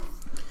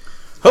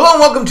Hello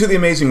and welcome to the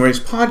Amazing Race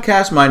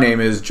podcast. My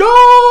name is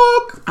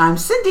Jock. I'm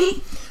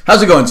Cyndi.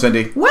 How's it going,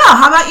 Cyndi? Well,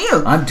 how about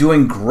you? I'm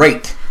doing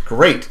great.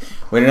 Great.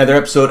 We had another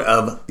episode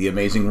of The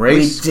Amazing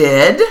Race. We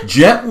did.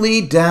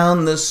 Gently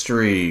down the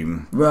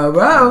stream. Row,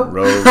 row.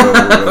 Row,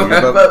 row,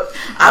 row.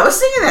 I was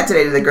singing that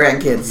today to the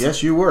grandkids.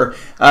 Yes, you were.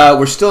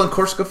 We're still in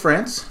Corsica,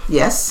 France.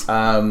 Yes.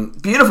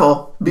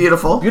 Beautiful.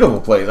 Beautiful.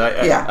 Beautiful place.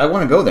 I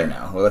want to go there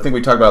now. Well, I think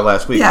we talked about it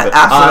last week. Yeah, but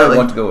absolutely. I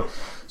want to go.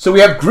 So we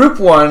have Group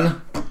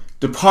 1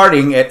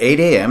 departing at 8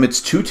 a.m.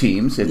 It's two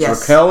teams. It's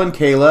Raquel and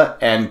Kayla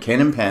and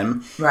Ken and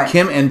Penn. Right.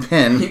 Kim and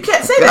Penn. You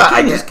can't say that,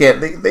 can you? I just can't.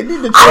 They need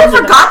to change I it.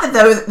 forgot that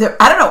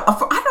I don't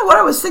know what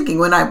I was thinking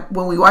when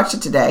we watched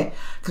it today,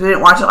 because we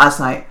didn't watch it last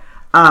night.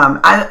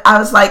 I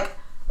was like,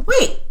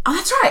 wait, oh,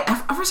 that's right.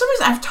 For some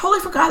reason, I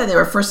totally forgot that they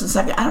were first and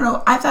second. I don't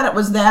know. I thought it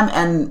was them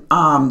and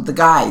the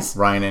guys.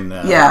 Ryan and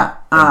and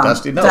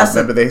Dusty. No,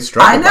 Dustin. remember they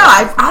struggled. I know.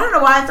 I don't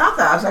know why I thought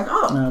that. I was like,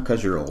 oh. No,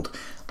 because you're old.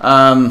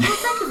 Thank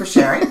you for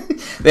sharing.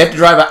 They have to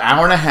drive an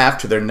hour and a half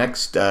to their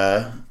next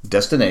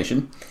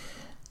destination.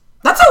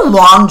 That's a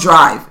long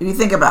drive, if you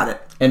think about it.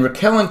 And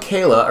Raquel and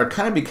Kayla are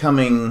kind of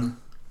becoming...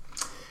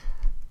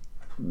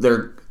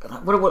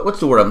 What's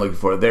the word I'm looking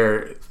for?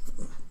 They're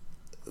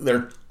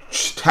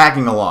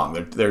tagging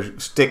along. They're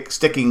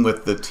sticking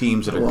with the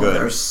teams that are good.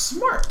 They're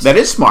smart. That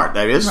is smart.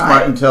 That is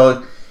smart Right.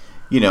 until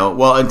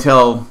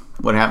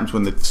what happens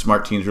when the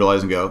smart teams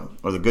realize and go,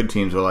 or the good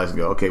teams realize and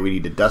go, okay, we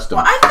need to dust them.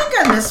 Well, I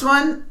think on this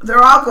one,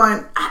 they're all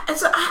going.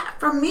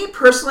 For me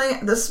personally,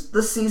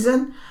 this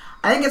season,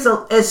 I think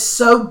it's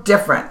so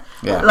different.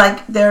 Yeah.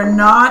 Like they're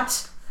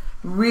not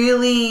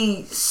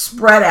really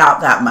spread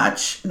out that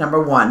much.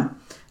 Number one.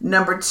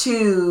 Number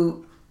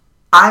two,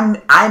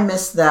 I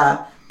miss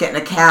the getting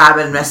a cab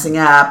and messing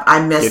up.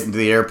 I miss getting to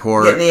the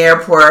airport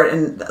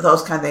and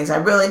those kind of things. I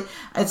really,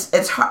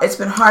 it's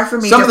been hard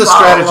for me Some to of the follow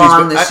strategies,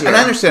 along this year. and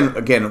I understand.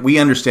 Again, we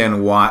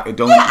understand why.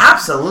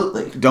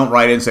 Absolutely. Don't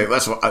write in and say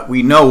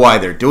we know why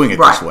they're doing it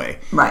this way.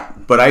 Right.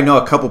 But I know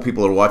a couple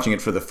people are watching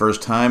it for the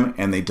first time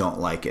and they don't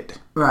like it.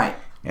 Right.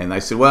 And I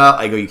said,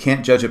 you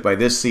can't judge it by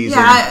this season.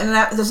 Yeah, and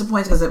that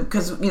disappoints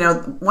because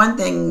one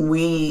thing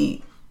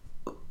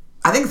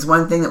I think it's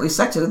one thing that we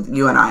stuck to,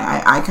 you and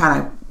I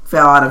kind of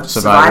fell out of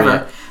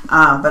Survivor.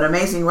 But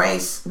Amazing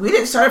Race, we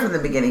didn't start from the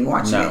beginning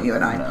watching it, you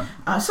and I.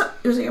 No. So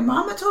was it your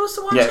mom that told us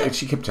to watch it? Yeah,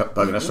 she kept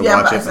bugging us to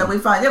watch it. So we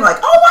finally were like,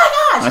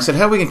 oh my gosh! I said,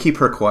 how are we going to keep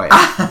her quiet?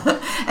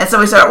 And so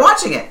we started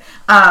watching it.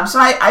 So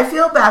I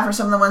feel bad for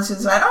some of the ones who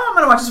decide, I'm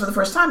going to watch this for the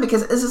first time,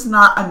 because this is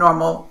not a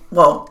normal,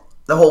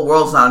 the whole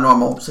world's not a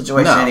normal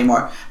situation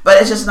anymore.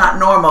 But it's just not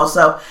normal.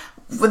 So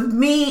with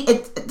me,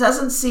 it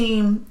doesn't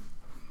seem...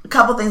 A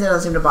couple things that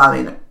doesn't seem to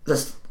bother me. It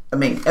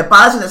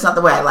bothers me that's not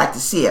the way I like to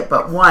see it.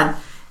 But one,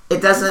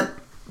 it doesn't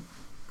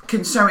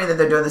concern me that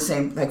they're doing the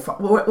same. Like,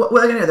 what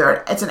are they going to do?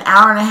 It's an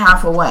hour and a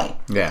half away.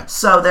 Yeah.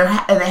 So they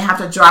have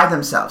to drive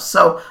themselves.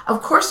 So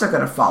of course they're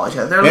going to follow each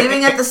other. They're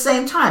leaving at the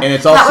same time. And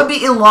that would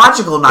be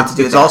illogical not to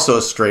do that. It's also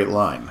a straight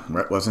line,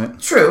 wasn't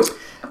it? True.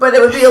 But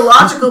it would be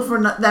illogical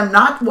for them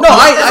not... No,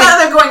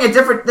 they're going a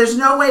different... There's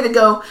no way to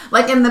go...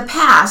 Like in the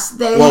past,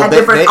 they had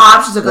different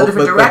options to go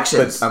different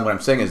directions. But what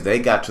I'm saying is they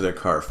got to their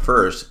car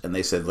first, and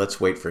they said,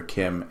 let's wait for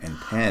Kim and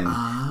Penn.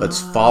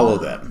 Let's follow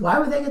them. Why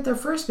would they get there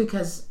first?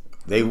 Because...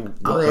 They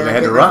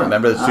had to run.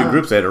 Remember, the two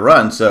groups, they had to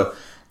run. So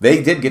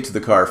they did get to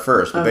the car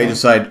first, but they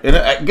decided... And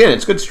again,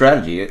 it's good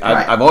strategy.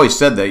 I've always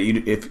said that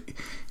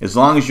as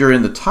long as you're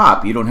in the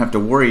top, you don't have to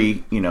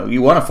worry.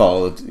 You want to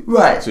follow it,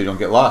 so you don't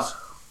get lost.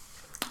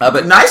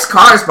 But nice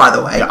cars, by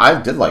the way. Yeah,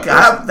 I did like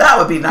that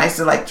would be nice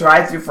to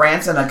drive through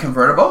France in a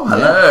convertible.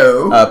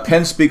 Hello. Yeah.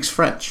 Penn speaks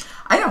French.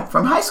 I know,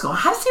 from high school.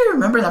 How does he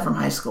remember that from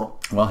high school?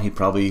 Well, he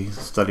probably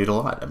studied a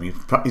lot. I mean,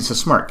 he's a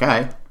smart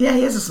guy. Yeah,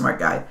 he is a smart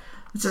guy.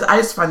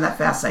 I just find that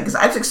fascinating because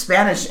I took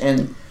Spanish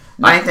in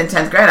 9th and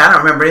 10th grade. I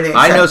don't remember anything.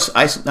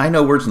 I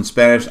know words in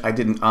Spanish. I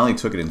only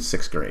took it in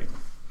 6th grade.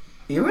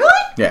 You really?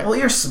 Yeah. Well,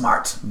 you're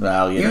smart.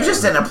 Well, you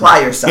just didn't apply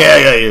yourself.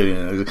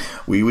 Yeah.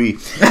 Oui.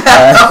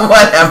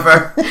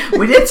 Whatever.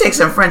 We did take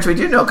some French. We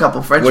do know a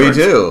couple French words.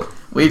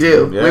 We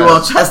do. Yeah. We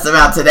won't test them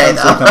out today,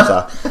 though. Comme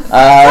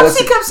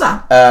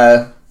ça.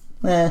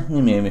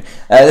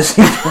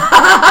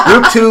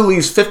 Group 2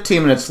 leaves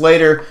 15 minutes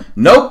later.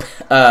 No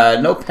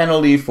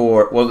penalty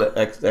for... Well,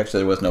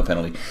 actually, there was no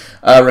penalty.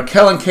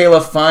 Raquel and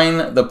Kayla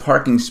find the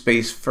parking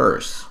space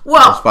first.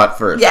 The spot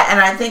first. Yeah, and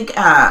I think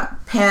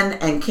Penn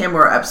and Kim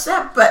were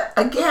upset. But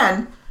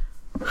again,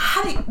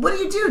 what do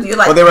you do? Do you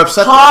they were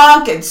upset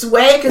honk and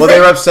sway? They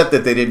were upset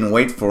that they didn't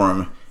wait for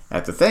him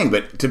at the thing.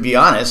 But to be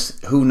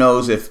honest, who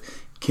knows if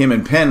Kim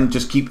and Penn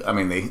just keep... I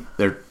mean,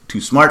 they're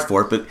too smart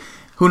for it, but...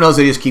 Who knows?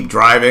 They just keep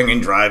driving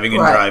and driving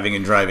and driving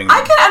and driving.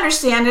 I can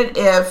understand it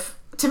if,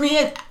 to me,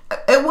 it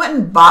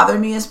wouldn't bother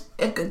me.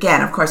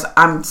 Again, of course,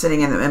 I'm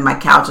sitting in my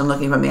couch and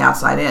looking from the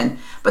outside in.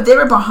 But they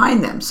were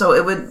behind them. So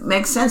it would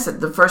make sense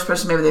that the first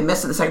person, maybe they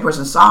missed it, the second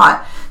person saw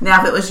it. Now,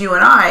 if it was you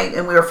and I,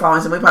 and we were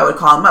following them, we probably would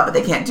call them up. But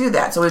they can't do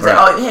that. So we'd say,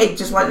 hey,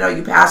 just want to know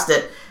you passed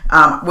it.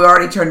 We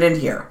already turned in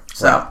here.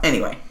 So,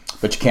 anyway.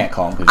 But you can't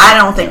call them. I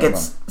don't think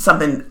it's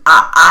something.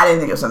 I didn't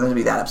think it was something to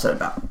be that upset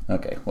about.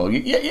 Okay. Well,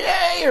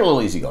 you're a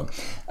little easygoing.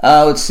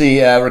 Let's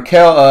see.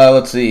 Raquel.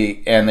 Let's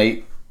see. And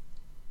they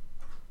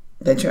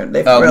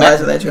realize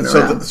that they turned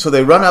around. So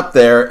they run up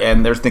there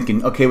and they're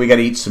thinking, okay, we got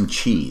to eat some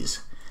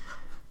cheese.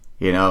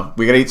 We got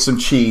to eat some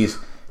cheese.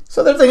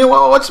 So they're thinking,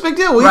 well, what's the big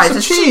deal? We'll eat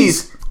some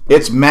cheese.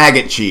 It's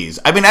maggot cheese.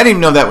 I mean, I didn't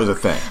even know that was a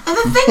thing. And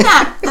the thing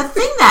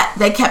that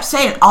they kept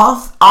saying,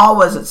 all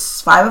was it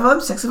 5 of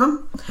them, 6 of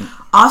them,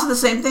 also the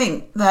same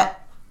thing,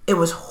 that it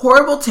was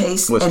horrible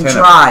taste and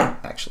dry.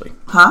 Actually.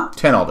 Huh?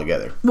 10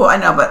 altogether. Well, I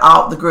know, but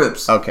all the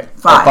groups. Okay.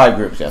 5. 5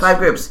 groups, yes. 5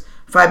 groups.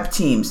 5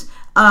 teams.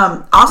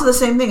 Also the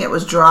same thing. It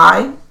was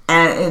dry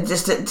and it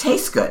just didn't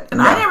taste good.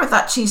 And I never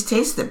thought cheese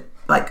tasted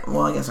like.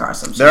 Well, I guess there are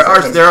some. There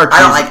are.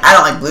 I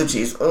don't like blue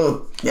cheese.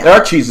 Ooh, yeah. There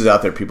are cheeses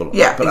out there people don't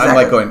like, but exactly. I'm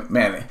like going,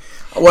 man.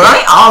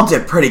 They all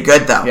did pretty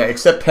good though. Yeah,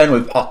 except Penn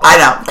was. I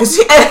know because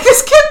Kim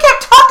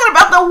kept talking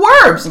about the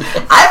worms. If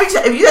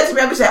you had to be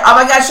able to say, "Oh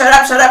my God, shut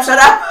up."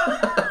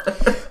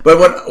 But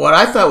what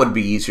I thought would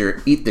be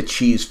easier, eat the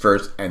cheese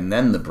first and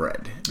then the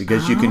bread,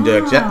 because you can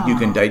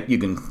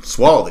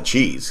swallow the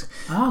cheese,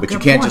 but you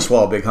can't just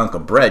swallow a big hunk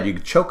of bread. You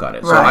can choke on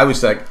it. Right. So I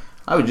was like,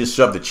 I would just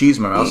shove the cheese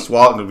in my mouth,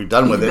 swallow it, and be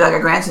done with it. Like a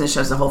grandson that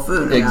shoves the whole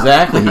food.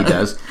 Exactly, he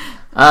does.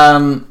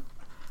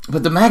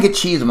 But the maggot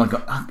cheese, I'm like,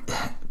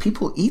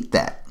 people eat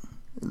that.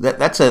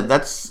 That's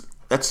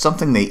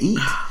something they eat.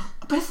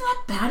 But isn't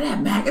that bad to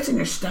have maggots in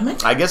your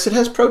stomach? I guess it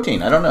has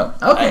protein. I don't know.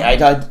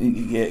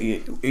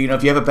 Okay.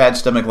 If you have a bad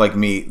stomach like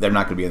me, they're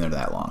not going to be in there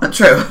that long.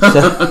 True.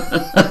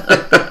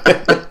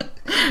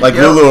 Like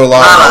Lulu or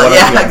Lala.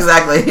 Yeah,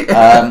 exactly.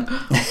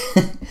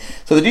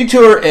 So the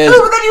detour is... Oh,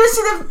 but then you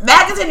see the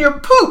maggots in your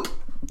poop.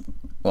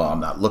 Well, I'm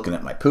not looking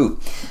at my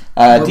poop.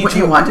 Would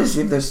you want to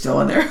see if they're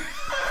still in there?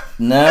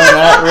 No,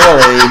 not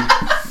really.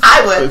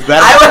 I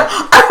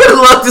would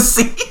love to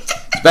see.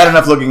 It's bad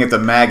enough looking at the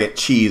maggot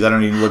cheese. I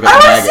don't even look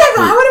at the maggot poop.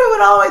 I would have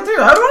went all the way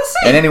through. I would want to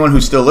see. And anyone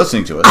who's still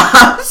listening to us.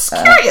 I'm just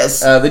curious.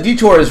 The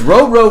detour is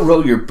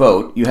row your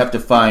boat. You have to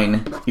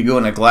you go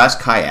in a glass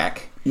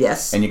kayak.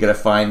 Yes. And you got to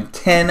find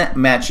 10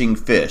 matching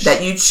fish.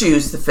 That you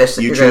choose the fish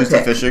that you're going to pick. You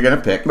choose the fish you're going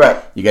to pick.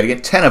 Right. You got to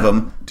get 10 of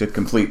them to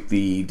complete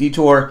the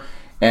detour.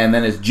 And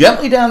then it's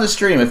gently down the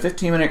stream, a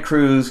 15-minute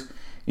cruise.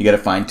 You got to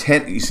find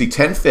 10. You see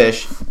 10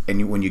 fish,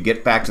 and when you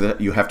get back to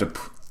you have to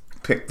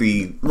pick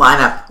the line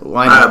up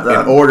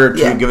in order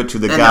to give it to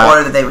the guy. In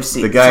order that they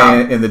receive. The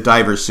guy in the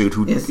diver's suit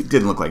who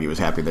didn't look like he was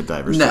happy in the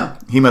diver's suit. No,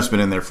 he must have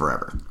been in there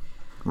forever.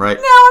 Right?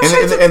 No, I'm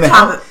sure and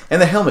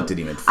the helmet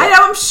didn't even fit. I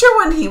know.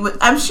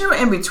 I'm sure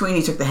in between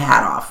he took the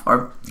hat off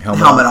or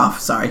helmet off.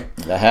 Sorry,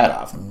 the hat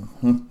off.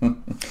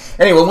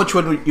 Anyway, which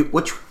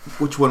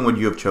one would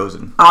you have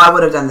chosen? Oh, I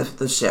would have done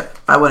the ship.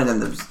 I would have done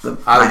the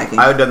I would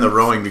have done the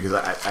rowing because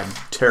I'm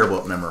terrible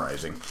at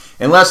memorizing.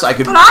 Unless I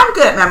could. But I'm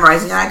good at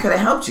memorizing, and I could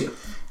have helped you.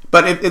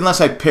 But unless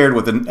I paired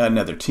with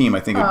another team, I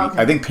think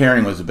I think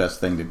pairing was the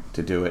best thing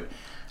to do it.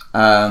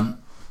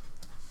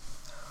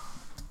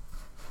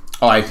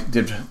 I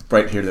did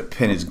right here that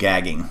Penn is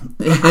gagging.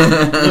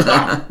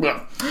 Yeah,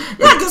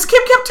 because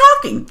Kim kept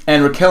talking.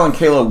 And Raquel and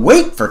Kayla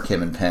wait for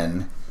Kim and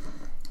Penn,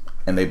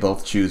 and they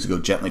both choose to go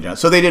gently down.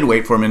 So they did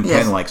wait for him, and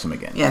Penn likes him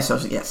again. Yeah,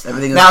 yes,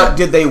 everything. Now,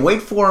 did they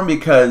wait for him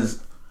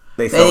because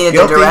they felt needed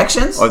guilty, the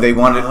directions, or they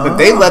wanted? But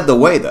they led the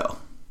way, though.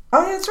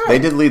 Oh, that's right. They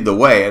did lead the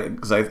way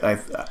because I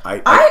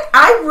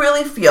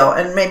really feel,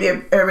 and maybe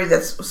everybody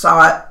that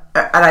saw it,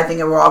 and I think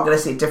we're all going to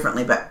see it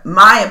differently, but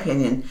my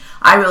opinion,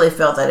 I really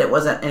felt that there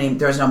was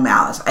no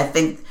malice. I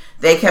think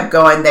they kept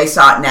going, they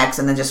saw it next,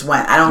 and then just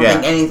went. I don't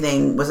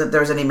think there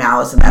was any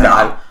malice in that at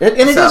all.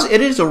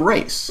 It is a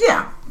race.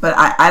 Yeah, but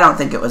I don't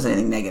think it was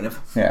anything negative.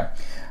 Yeah.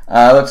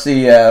 Let's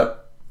see. All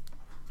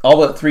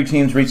but 3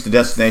 teams reached the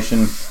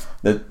destination.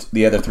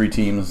 The other 3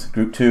 teams,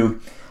 Group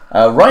 2.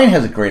 Ryan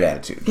has a great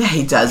attitude. Yeah,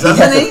 he does,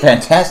 doesn't he? He has a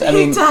fantastic...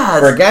 He does.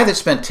 For a guy that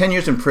spent 10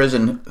 years in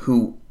prison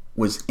who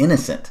was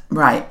innocent.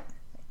 Right.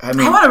 I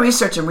want to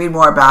research and read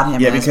more about him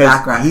and his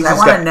background. I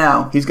want to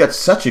know. He's got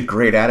such a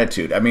great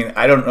attitude. I mean,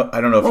 I don't know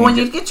if when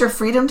you get your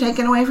freedom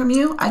taken away from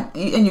you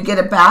and you get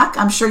it back,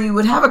 I'm sure you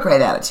would have a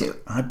great attitude.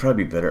 I'd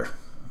probably be bitter.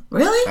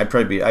 Really? I'd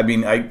probably be... I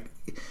mean,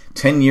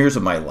 10 years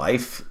of my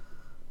life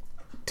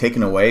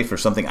taken away for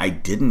something I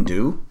didn't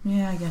do.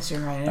 Yeah, I guess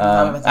you're right.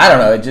 I don't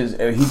know.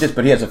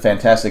 But he has a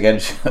fantastic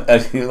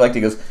attitude.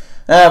 He goes,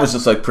 it was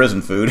just like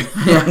prison food.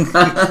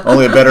 Yeah.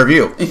 Only a better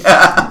view.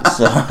 Yeah.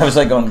 So I was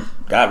like going,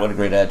 God, what a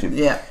great attitude.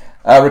 Yeah.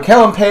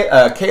 Raquel and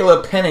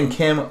Kayla, Penn, and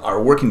Kim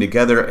are working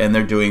together, and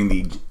they're doing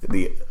the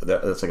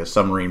that's like a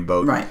submarine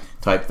boat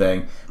type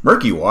thing.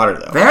 Murky water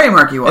though. Very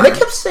murky water. And they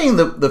kept saying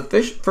the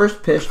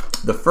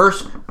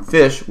first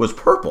fish was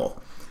purple.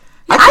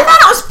 I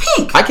thought it was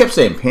pink. I kept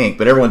saying pink,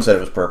 but everyone said it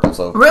was purple.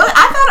 So really,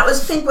 I thought it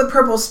was pink with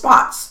purple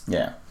spots.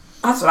 Yeah,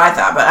 that's what I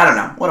thought, but I don't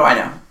know. What do I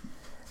know?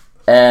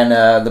 And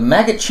the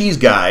maggot cheese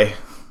guy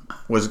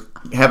was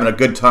having a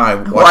good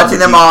time watching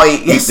them all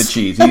eat the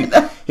cheese.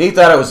 He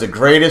thought it was the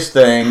greatest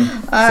thing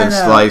since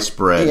sliced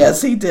bread.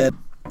 Yes, he did.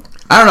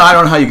 I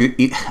don't know how you could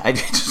eat.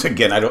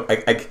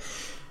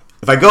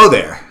 If I go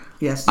there,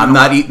 Yes. I'm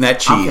not eating that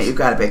cheese. Okay, you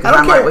got it, babe.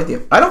 I'm right with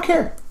you. I don't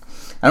care.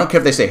 I don't care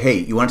if they say, hey,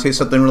 you want to taste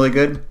something really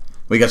good?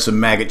 We got some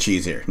maggot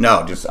cheese here.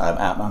 No, just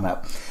I'm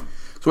out.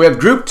 So we have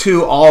group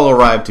 2 all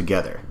arrived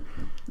together.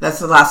 That's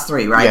the last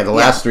 3, right? Yeah, the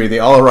last 3, they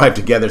all arrived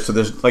together. So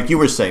there's, like you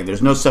were saying,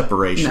 there's no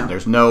separation.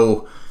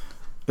 No.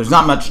 There's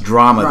not much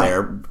drama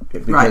there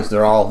because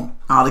they're all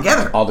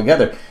together.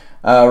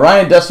 Ryan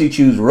and Dusty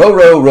choose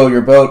row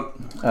your boat.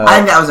 I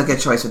think that was a good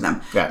choice with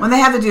them. Yeah. When they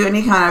have to do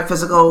any kind of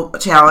physical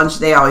challenge,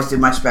 they always do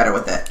much better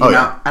with it. You know?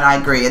 Yeah. And I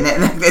agree. And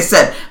they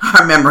said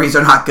our memories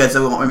are not good,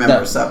 so we won't remember.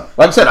 No. So,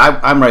 like I said,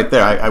 I'm right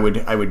there. I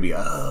would be.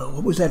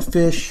 What was that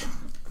fish?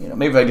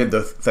 Maybe I did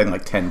the thing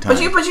like 10 times.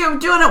 But you're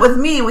doing it with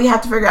me. We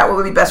have to figure out what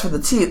would be best for the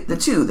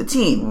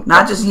team,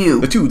 not just you.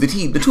 The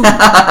team.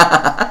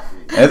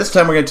 And this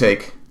time we're going to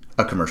take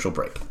a commercial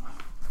break.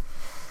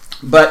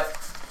 But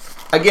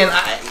again,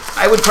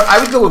 I would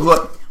go with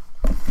what.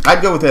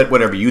 I'd go with it,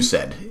 whatever you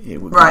said.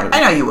 Right, I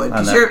know you would,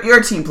 because you're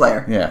a team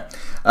player. Yeah.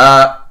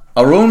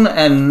 Arun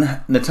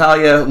and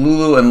Natalia,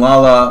 Lulu and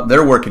Lala,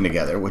 they're working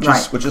together, which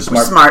is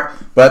smart.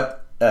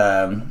 But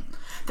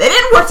they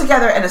didn't work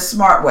together in a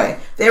smart way.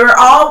 They were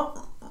all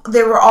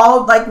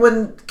like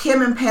when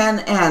Kim and Penn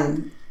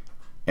and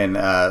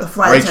the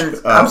flight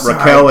attendants,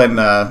 Raquel and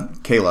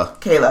Kayla.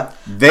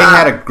 They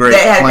had a great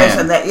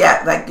plan.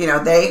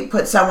 They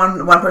put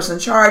one person in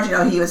charge.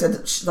 He even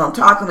said, "Don't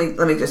talk.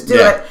 Let me just do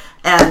it."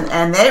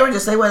 And they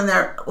went in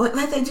there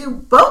like they do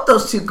both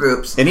those two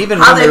groups. And even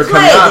when they were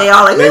coming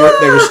out, they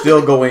were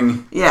still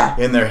going. Yeah.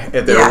 In there,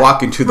 they were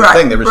walking to the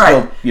thing. They were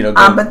still, Going.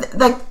 But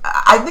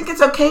I think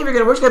it's okay if you're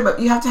going to work together, but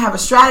you have to have a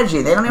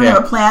strategy. They don't even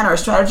have a plan or a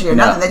strategy or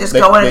nothing. They just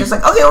go in and just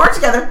like, okay, we'll work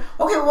together.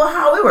 Okay, well,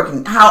 how are we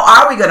working? How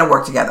are we going to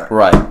work together?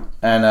 Right.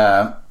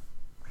 And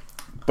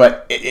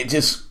but it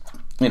just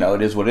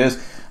it is what it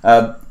is.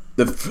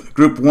 The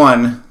group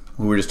 1.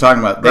 We were just talking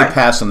about, they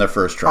passed on their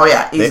first try. Oh,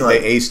 yeah, easily.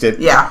 They aced it.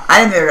 Yeah, I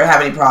didn't think they were going to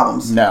have any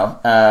problems. No.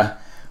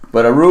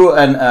 But Aru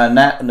and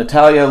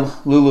Natalia,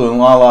 Lulu, and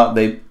Lala,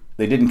 they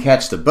didn't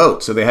catch the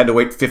boat, so they had to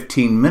wait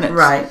 15 minutes.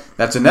 Right.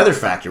 That's another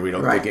factor we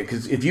don't think it.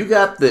 Because if you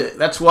got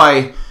that's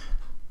why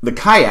the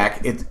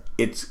kayak,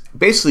 it's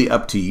basically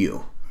up to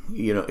you.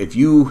 If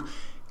you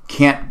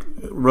can't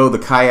row the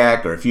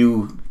kayak or if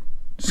you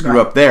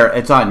screw up there,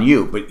 it's on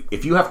you. But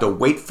if you have to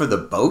wait for the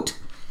boat...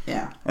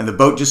 Yeah, and the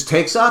boat just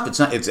takes off. It's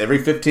every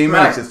 15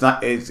 minutes. It's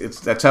not. It's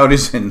that's how it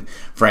is in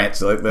France.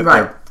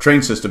 Their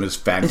train system is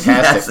fantastic.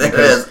 Yes, it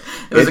is.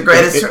 It was the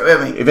greatest.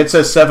 If it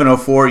says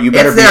 7:04, you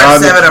better be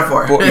on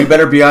 7:04. You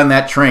better be on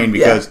that train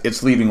because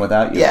it's leaving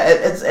without you. Yeah,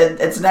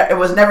 it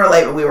was never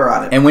late when we were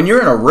on it. And when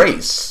you're in a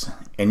race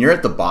and you're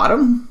at the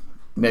bottom,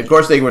 of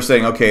course they were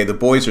saying, okay, the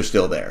boys are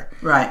still there.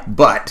 Right,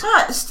 but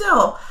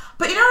still.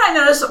 But you know what I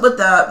noticed with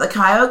the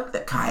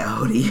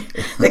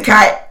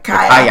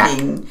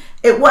kayaking,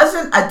 it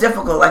wasn't a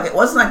difficult, it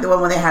wasn't like the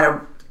one when they had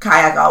a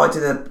kayak all the way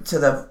to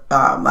the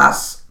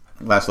last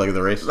leg of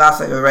the race.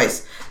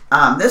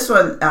 This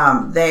one,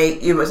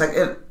 it was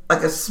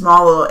like a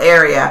small little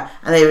area,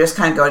 and they were just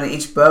kind of going to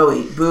each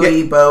buoy,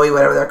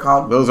 whatever they're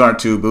called. Those aren't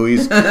 2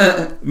 buoys.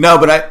 No,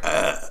 but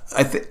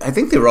I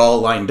think they were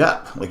all lined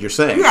up, like you're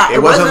saying. Yeah,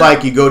 it wasn't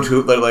like you go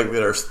to like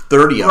there's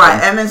 30 of them.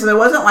 Right, and then so there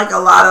wasn't like a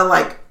lot of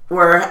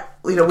where.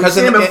 We've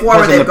seen it before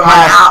where they've gone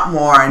out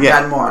more and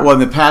done more. Well, in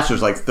the past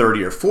there's like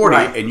 30 or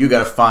 40, and you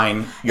got to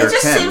find your 10.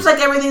 It just seems like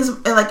everything's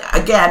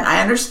again,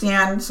 I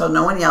understand, so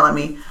no one yell at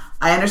me.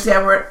 I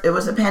understand it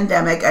was a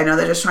pandemic. I know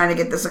they're just trying to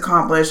get this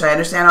accomplished. I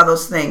understand all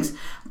those things.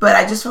 But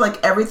I just feel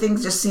like everything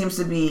just seems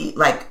to be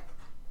like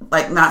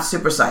not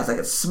supersized, like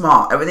it's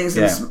small. Everything's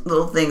in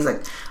little things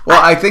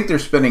I think they're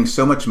spending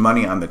so much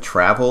money on the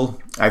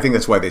travel. I think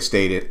that's why they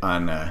stayed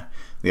on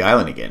the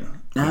island again.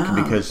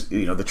 Because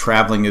the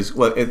traveling is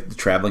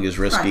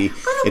risky. Right.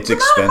 It's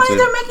expensive. expensive. The money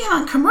they're making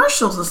on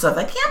commercials and stuff,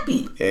 that can't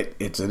be.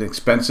 It's an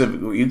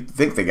expensive. You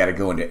think they got to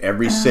go into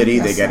every city?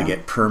 They got to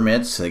get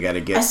permits. They got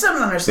to get. I still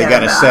don't understand. They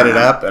got to set it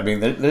up. I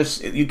mean,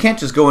 you can't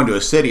just go into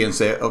a city and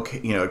say, okay,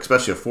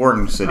 especially a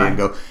foreign city, and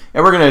go,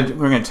 and we're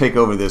gonna take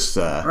over this.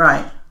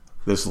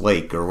 This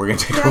lake, or we're going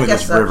to take over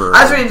this river.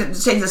 I was reading,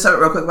 to change this up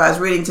real quick, but I was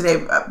reading today,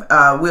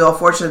 Wheel of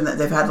Fortune, that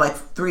they've had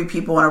 3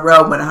 people in a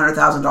row win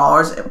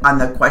 $100,000 on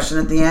the question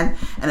at the end,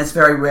 and it's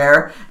very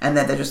rare, and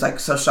that they're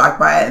just so shocked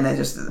by it, and they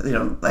just, the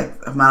amount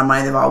of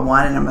money they've all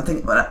won, and I'm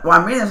thinking, while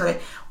I'm reading this, I'm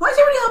like, why is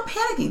everybody all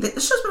panicky?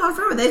 The show's been on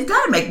forever. They've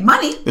got to make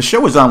money. The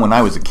show was on when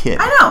I was a kid.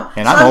 I know.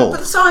 And I'm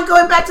old. So I'm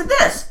going back to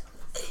this.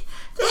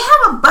 They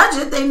have a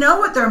budget. They know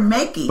what they're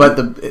making. But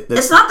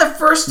it's not the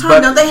first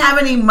time. Don't they have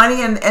any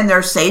money in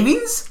their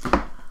savings?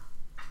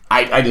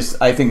 I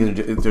think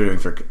they're doing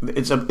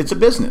it's a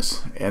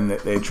business, and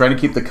they're trying to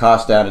keep the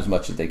cost down as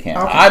much as they can.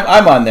 Okay.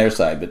 I'm on their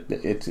side,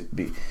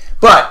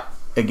 but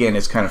again,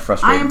 it's kind of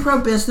frustrating. I am pro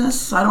business,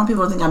 so I don't want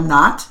people to think I'm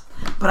not,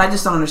 but I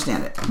just don't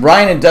understand it.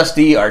 Ryan and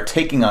Dusty are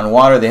taking on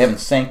water. They haven't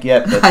sank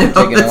yet, but they're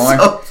taking on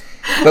water.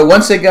 But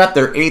once they got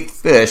their 8th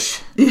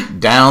fish,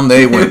 down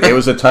they went. It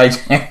was a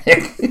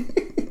Titanic.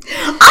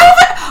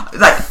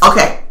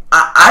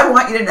 I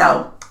want you to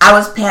know, I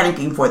was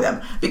panicking for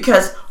them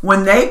because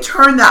when they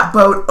turned that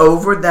boat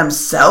over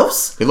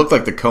themselves, it looked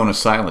like the cone of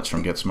silence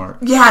from Get Smart.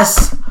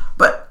 Yes,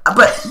 but no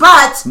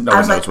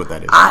one knows what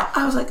that is.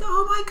 I was like,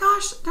 oh my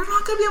gosh, they're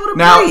not going to be able to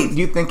breathe. Now, do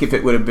you think if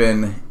it would have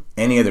been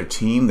any other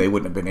team, they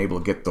wouldn't have been able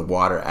to get the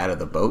water out of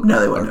the boat? No,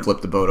 they wouldn't. Or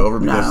flip the boat over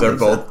because they're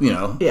both,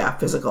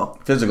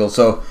 physical.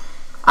 So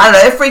I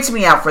don't know. It freaks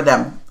me out for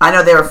them. I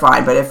know they were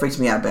fine, but it freaks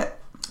me out a bit.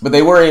 But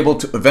they were able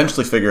to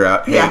eventually figure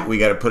out, hey, we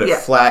got to put it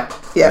flat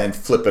and then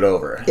flip it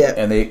over. Yeah.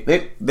 And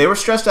they were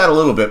stressed out a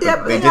little bit,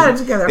 but they got it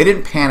together. They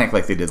didn't panic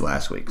like they did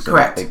last week. So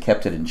correct. They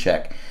kept it in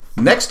check.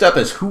 Next up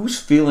is who's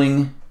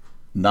feeling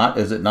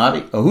is it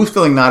naughty? Oh, who's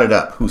feeling knotted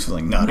up? Who's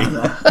feeling naughty?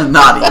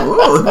 Naughty.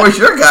 Ooh, where's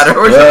your gutter?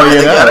 Where's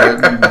your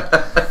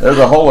gutter? There's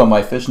a hole in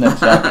my fishnet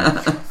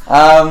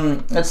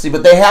stocking. Let's see,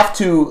 but they have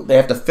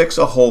to fix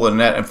a hole in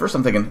the net. And first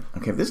I'm thinking,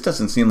 okay, this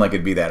doesn't seem like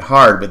it'd be that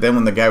hard. But then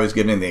when the guy was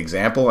giving the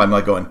example, I'm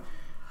like going,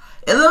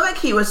 it looked like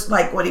he was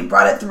like when he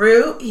brought it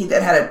through, he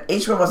then had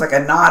each one was like a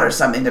knot or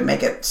something to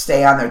make it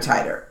stay on there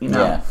tighter.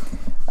 Yeah.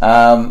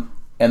 And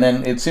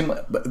then it seemed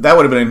that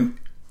would have been.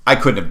 I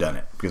couldn't have done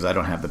it because I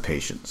don't have the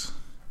patience.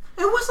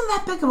 It wasn't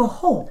that big of a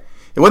hole.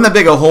 It wasn't that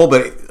big a hole,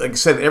 but like I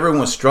said,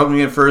 everyone was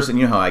struggling at first, and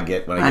you know how I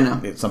get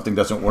when something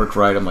doesn't work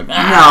right. I'm like,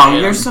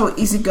 you're so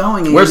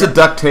easygoing. Where's the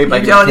duct tape?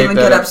 You don't even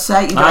get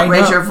upset. You don't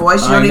raise your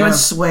voice. You don't even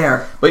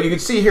swear. But you can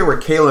see here where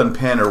Kayla and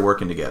Penn are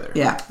working together.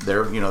 Yeah,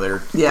 they're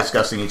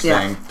discussing each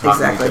thing, talking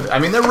exactly. to each other. I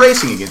mean, they're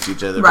racing against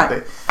each other.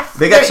 Right. But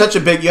they got such a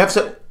big.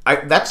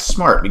 That's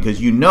smart because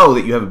you know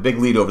that you have a big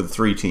lead over the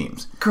three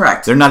teams.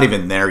 Correct. They're not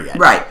even there yet.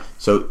 Right.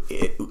 So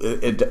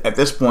at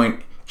this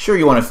point, sure,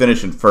 you want to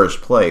finish in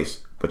first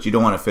place, but you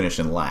don't want to finish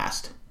in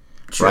last.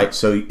 Sure. Right,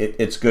 so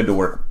it's good to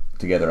work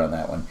together on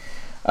that one.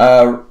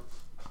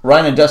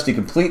 Ryan and Dusty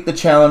complete the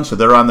challenge, so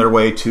they're on their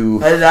way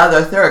to... And now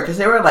they're third, because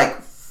they were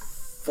like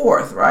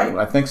fourth, right?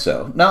 I think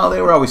so. No,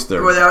 they were always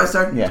third. Were they always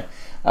third? Yeah.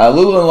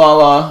 Lulu and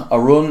Lala,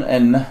 Arun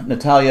and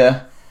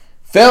Natalia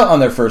fail on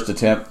their first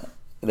attempt.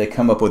 They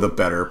come up with a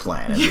better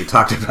plan, and we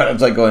talked about it.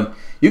 It's like going...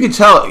 You could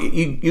tell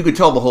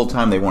the whole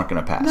time they weren't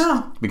going to pass.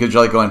 No. Because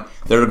you're like going...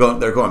 They're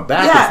going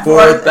back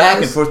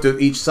and forth to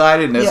each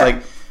side, and it's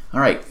like... All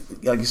right,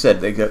 like you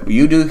said, they got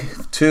you do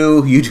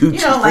two, you do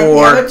four. Like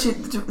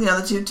the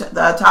other two,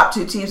 the top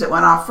two teams that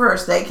went off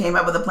first, they came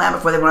up with a plan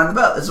before they went on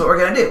the boat. This is what we're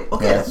going to do.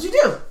 Okay, that's what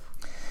you do.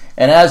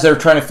 And as they're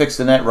trying to fix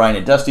the net, Ryan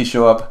and Dusty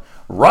show up.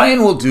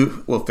 Ryan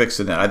will fix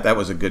the net. That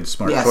was a good,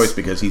 smart choice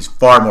because he's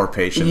far more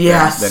patient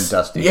than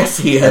Dusty. Yes,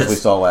 he is. As we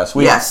saw last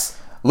week. Yes.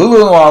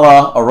 Lulu and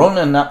Lala, Arun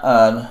and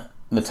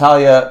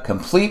Natalia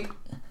complete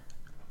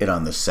it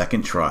on the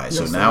second try.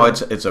 So now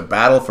it's a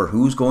battle for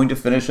who's going to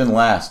finish in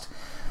last.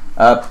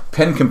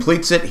 Penn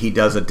completes it. He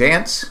does a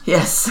dance.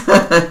 Yes.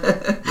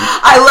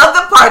 I love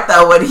the part,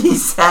 though, when he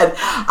said,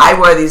 I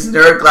wear these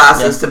nerd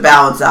glasses to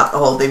balance out the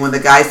whole thing when the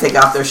guys take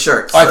off their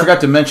shirts. Oh, I forgot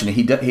to mention,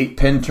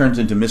 Penn turns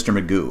into Mr.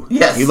 Magoo.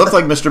 Yes. He looked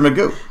like Mr.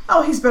 Magoo.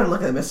 Oh, he's better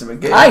looking than Mr.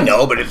 Magoo. I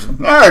know, but it's...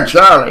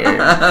 Charlie.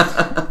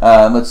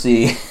 Let's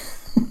see.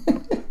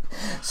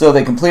 So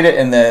they complete it,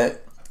 and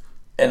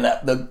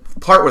the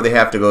part where they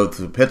have to go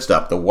to the pit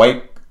stop, the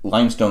white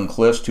limestone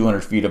cliffs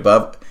 200 feet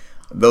above...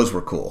 Those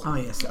were cool. Oh,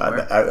 yes.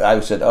 I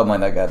said, oh, my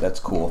God, that's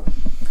cool.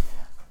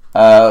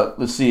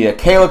 Let's see.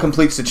 Kayla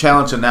completes the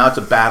challenge, and now it's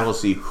a battle to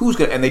see who's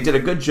going to... And they did a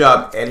good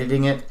job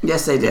editing it.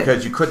 Yes, they did.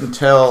 Because you couldn't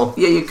tell...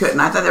 Yeah, you couldn't.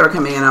 I thought they were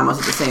coming in almost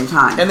at the same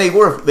time. And they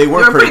were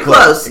pretty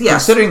close. Yes.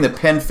 Considering that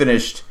Penn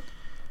finished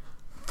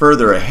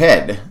further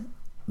ahead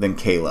than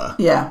Kayla.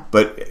 Yeah.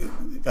 But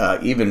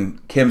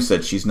even Kim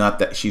said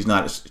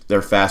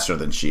they're faster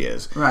than she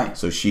is. Right.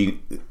 So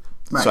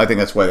I think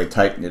that's why they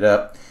tightened it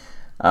up.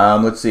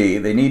 Let's see.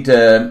 They need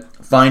to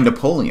find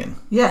Napoleon.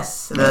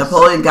 Yes. The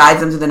Napoleon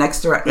guides them to the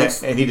next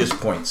direction. And he just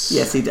points.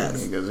 Yes, he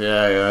does. He goes,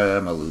 yeah,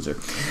 I'm a loser.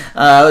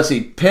 Let's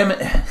see. Kim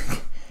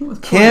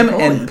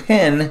and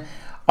Penn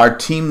are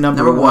team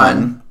number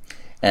one.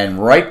 And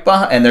right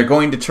behind, and they're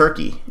going to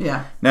Turkey.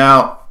 Yeah.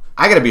 Now,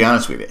 I got to be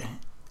honest with you.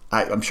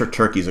 I'm sure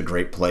Turkey's a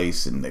great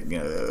place, and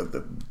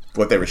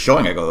what they were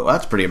showing, I go, well,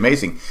 that's pretty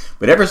amazing.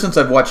 But ever since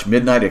I've watched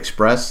Midnight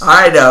Express,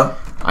 I know.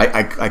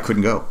 I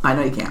couldn't go. I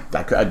know you can't.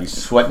 I'd be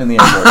sweating in the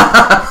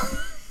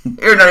airport.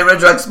 You're not even a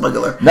drug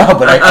smuggler. No,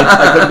 but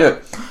I couldn't do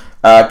it.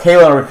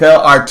 Kayla and Raquel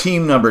are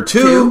team number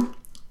two.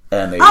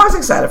 And I was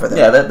excited for them.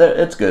 Yeah,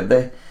 it's good.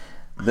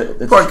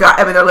 Poor guy.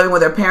 I mean, they're living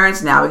with their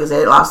parents now because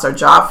they lost their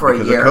job for a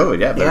year. Because of COVID,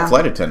 yeah. They're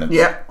flight attendants.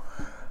 Yep.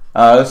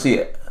 Let's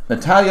see.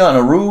 Natalia and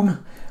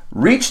Arun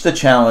reached the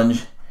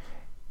challenge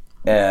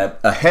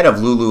ahead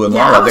of Lulu and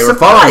Lala. They were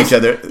following each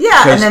other.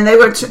 Yeah, and then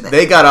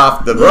they got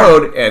off the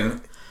road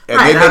and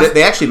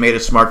they actually made a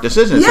smart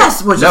decision.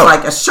 Yes, which is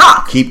like a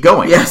shock. Keep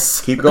going.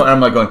 Yes. Keep going. And I'm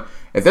like going,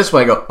 at this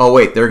point I go, oh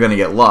wait, they're going to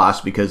get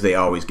lost because they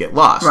always get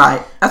lost.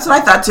 Right. That's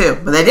what I thought too.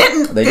 But they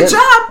didn't. Good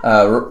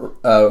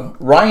job.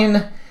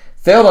 Ryan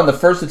failed on the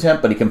first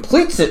attempt, but he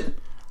completes it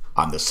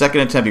on the second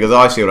attempt. He goes, oh,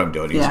 I see what I'm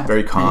doing. He's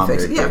very calm.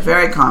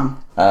 Very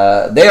calm.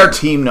 They are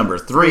team number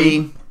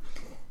 3.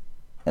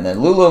 And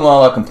then Lulu and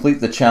Lala complete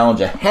the challenge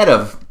ahead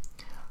of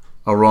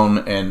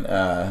Arun and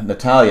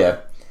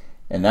Natalia.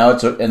 And now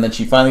and then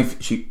she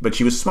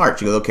was smart.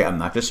 She goes, okay, I'm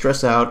not going to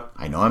stress out.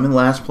 I know I'm in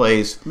last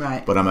place,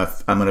 right? But I'm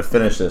going to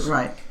finish this,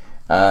 right?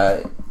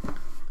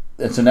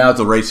 And so now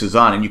the race is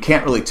on, and you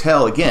can't really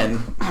tell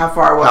again how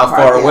far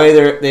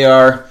away they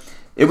are.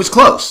 It was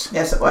close.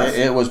 Yes, it was.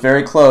 It was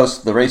very close.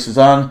 The race is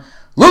on.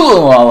 Lulu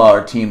and Lala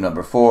are team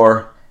number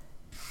 4,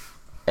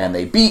 and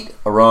they beat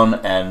Aaron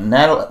and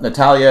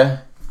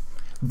Natalia.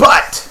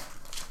 But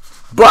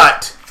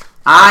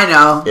I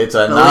know it's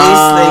a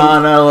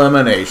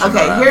non-elimination.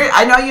 Okay, round. here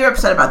I know you're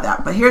upset about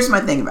that, but here's my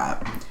thing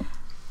about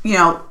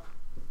it.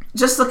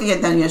 Just looking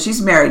at them,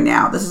 she's married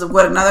now. This is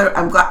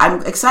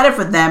I'm excited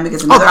for them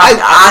because another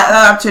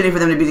opportunity for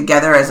them to be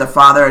together as a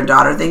father and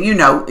daughter thing.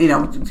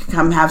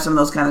 Come have some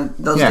of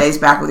those days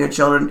back with your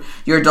children.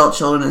 Your adult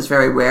children is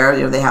very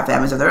rare. They have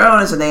families of their own,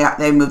 and so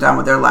they moved on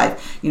with their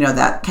life.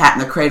 That cat in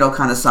the cradle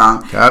kind of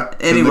song.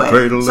 Anyway,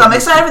 so I'm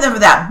excited for them for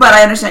that. But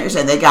I understand what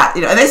you're saying. They got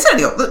and they said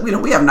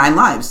we have 9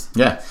 lives.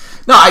 Yeah,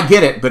 no, I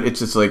get it, but it's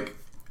just like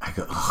I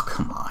go, oh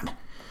come on.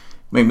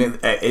 I mean,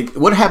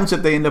 what happens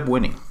if they end up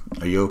winning?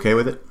 Are you okay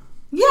with it?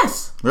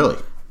 Yes. Really?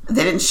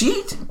 They didn't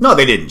cheat. No,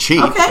 they didn't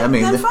cheat. Okay,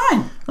 then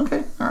fine.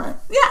 Okay, all right.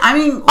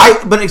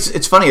 Yeah, but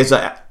it's funny.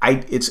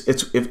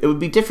 It would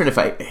be different if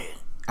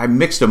I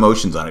mixed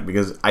emotions on it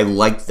because I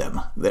like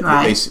them.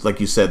 Right. Like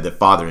you said, the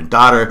father and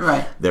daughter.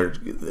 Right.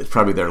 It's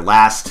probably their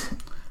last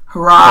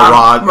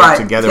hurrah right.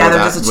 together.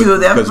 Just the two of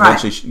them. Because right.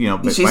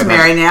 she's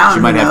married now. She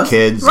might have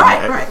kids.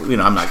 Right.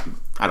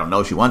 I don't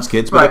know if she wants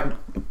kids, but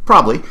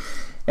probably.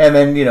 And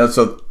then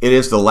so it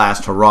is the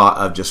last hurrah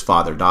of just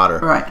father-daughter.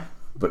 Right.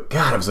 But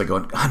God, I was like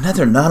going,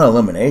 another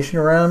non-elimination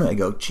round? I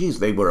go, geez,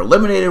 they were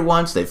eliminated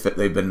once. They've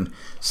been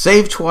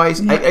saved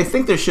twice. Yeah. I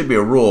think there should be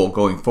a rule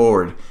going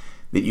forward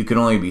that you can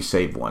only be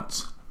saved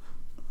once.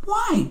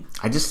 Why?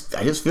 I just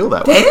feel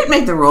that way. They didn't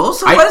make the rules,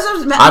 so what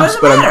does it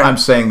matter? I'm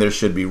saying there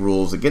should be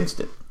rules against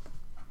it.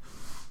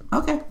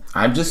 Okay.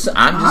 I'm just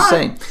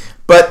saying.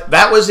 But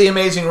that was the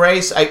Amazing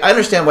Race. I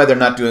understand why they're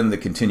not doing the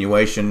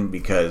continuation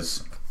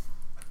because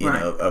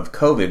of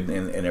COVID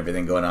and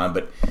everything going on.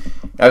 But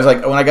I was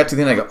like, when I got to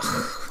the end, I go,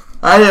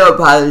 I know it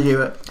bothers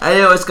you. I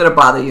know it's going to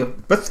bother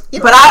you. But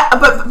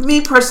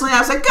me personally, I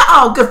was like,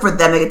 oh, good for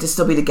them. They get to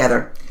still be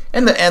together.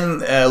 And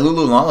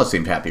Lulu and Lala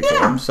seemed happy for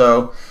them.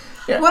 So,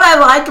 yeah. What I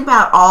like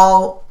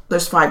about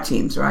there's 5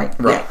 teams, right?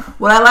 Right. Yeah.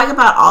 What I like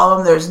about all of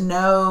them, there's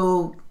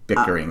no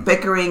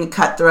bickering,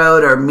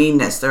 cutthroat, or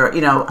meanness. Or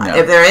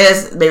if there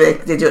is, maybe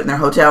they do it in their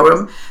hotel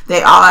room.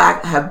 They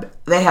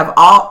have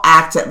all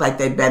acted like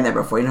they've been there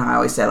before. How I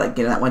always said,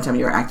 that one time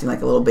you were acting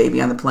like a little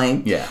baby on the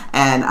plane. Yeah.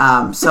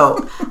 And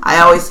so I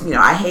always,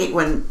 I hate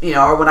when,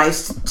 or when I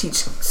used to teach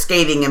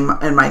skating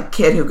and my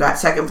kid who got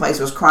second place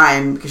was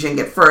crying because she didn't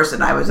get first,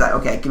 and I was like,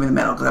 okay, give me the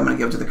medal because I'm going to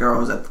give it to the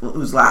girl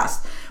who's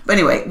last. But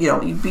anyway,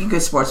 you be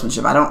good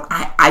sportsmanship.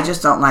 I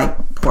just don't like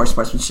poor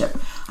sportsmanship.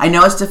 I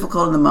know it's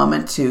difficult in the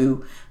moment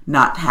to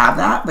not have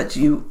that, but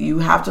you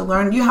have to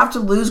learn. You have to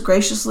lose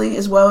graciously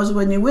as well as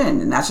when you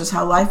win, and that's just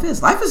how life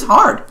is. Life is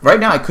hard.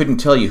 Right now, I couldn't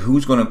tell you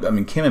who's going to. I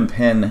mean, Kim and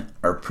Penn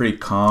are pretty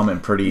calm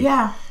and pretty.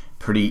 I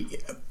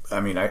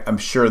mean, I'm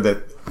sure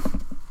that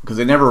because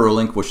they never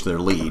relinquished their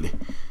lead.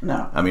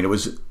 No. I mean, it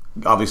was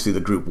obviously the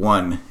group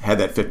 1 had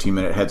that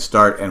 15-minute head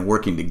start, and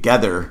working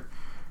together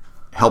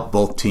helped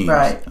both teams.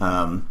 Right.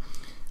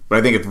 But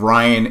I think if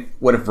Ryan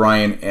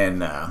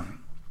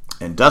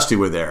and Dusty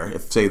were there,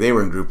 if, say, they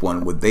were in Group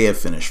 1, would they have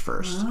finished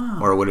first? Oh.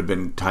 Or it would have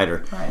been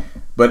tighter. Right.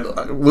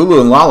 But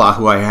Lulu and Lala,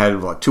 who I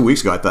had 2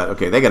 weeks ago, I thought,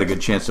 okay, they got a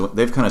good chance.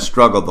 They've kind of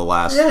struggled the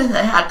last... Yeah,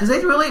 they had. Because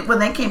when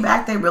they came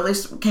back, they really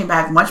came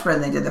back much better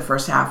than they did the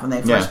first half when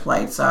they first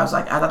played. So I was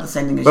like, I thought the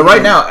same thing as you. But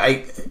right now,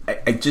 I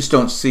just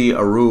don't see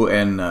Aru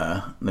and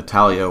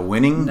Natalia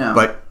winning. No.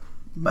 But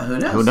who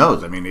knows? Who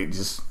knows? I mean,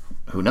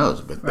 who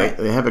knows? But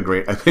they have a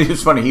great... I think it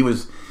was funny. He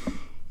was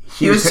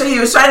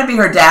trying to be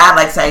her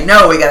dad, saying,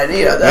 "No, we got to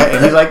do that."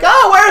 And he's like,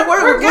 "Oh,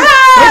 we're good."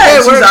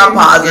 She's all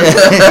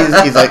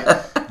positive. He's like,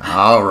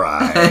 "All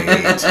right."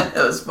 It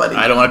was funny.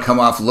 I don't want to come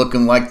off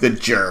looking like the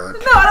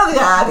jerk. No, I don't think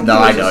that. I think he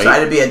was just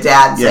trying to be a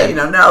dad and say,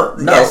 "No,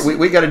 yes.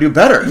 we got to do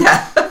better."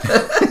 Yeah.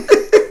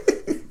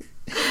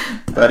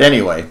 But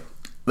anyway,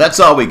 that's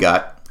all we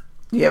got.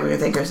 Yeah, we're gonna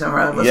thank our some of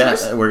our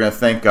listeners. Yeah, we're gonna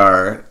thank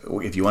our.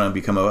 If you want to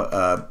become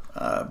a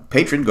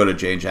patron, go to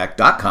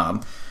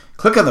jandjack.com.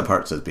 Click on the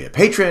part that says be a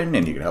patron,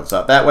 and you can help us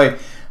out that way.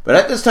 But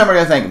at this time, we're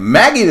going to thank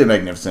Maggie the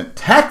Magnificent,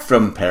 Tack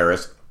from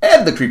Paris,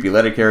 Ed the Creepy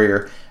Letter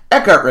Carrier,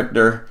 Eckhart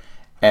Richter,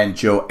 and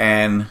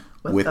Joanne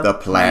with the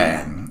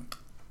plan.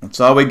 That's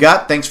all we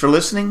got. Thanks for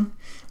listening.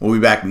 We'll be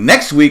back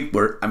next week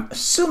where I'm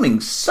assuming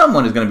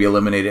someone is going to be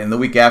eliminated. And the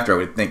week after, I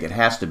would think it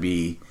has to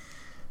be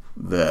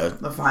the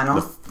final.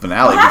 The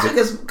finale. Well,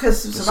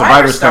 because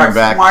Survivor starts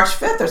back March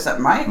 5th or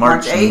something, right?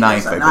 March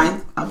 8th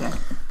 9th. Okay.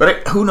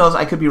 But who knows?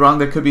 I could be wrong.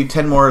 There could be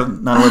 10 more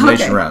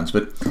non-elimination rounds.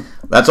 But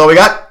that's all we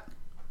got.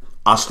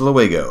 Hasta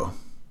luego.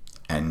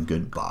 And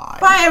goodbye.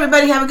 Bye,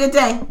 everybody. Have a good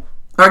day.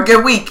 Or a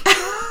good week.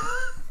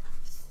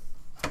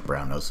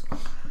 Brown nose.